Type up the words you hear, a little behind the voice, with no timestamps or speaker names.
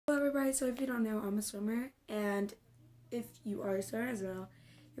Anyway, so if you don't know, I'm a swimmer, and if you are a swimmer as well,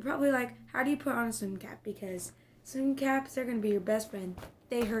 you're probably like, how do you put on a swim cap? Because swim caps are going to be your best friend.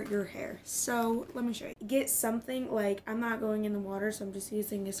 They hurt your hair. So let me show you. Get something like, I'm not going in the water, so I'm just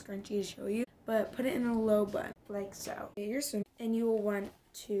using a scrunchie to show you, but put it in a low bun, like so. Get your swim, and you will want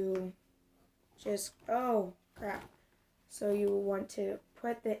to just, oh crap. So you will want to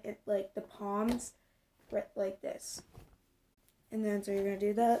put the palms right like this. And then so you're going to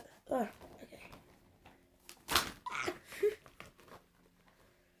do that. Oh, okay.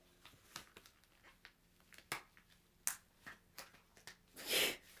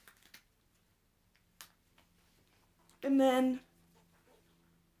 And then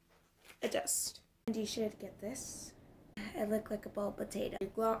adjust. And you should get this. I look like a bald potato.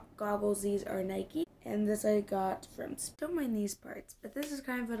 Your goggles, these are Nike. And this I got from, don't mind these parts, but this is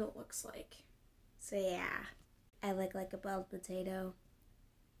kind of what it looks like. So yeah, I look like a bald potato.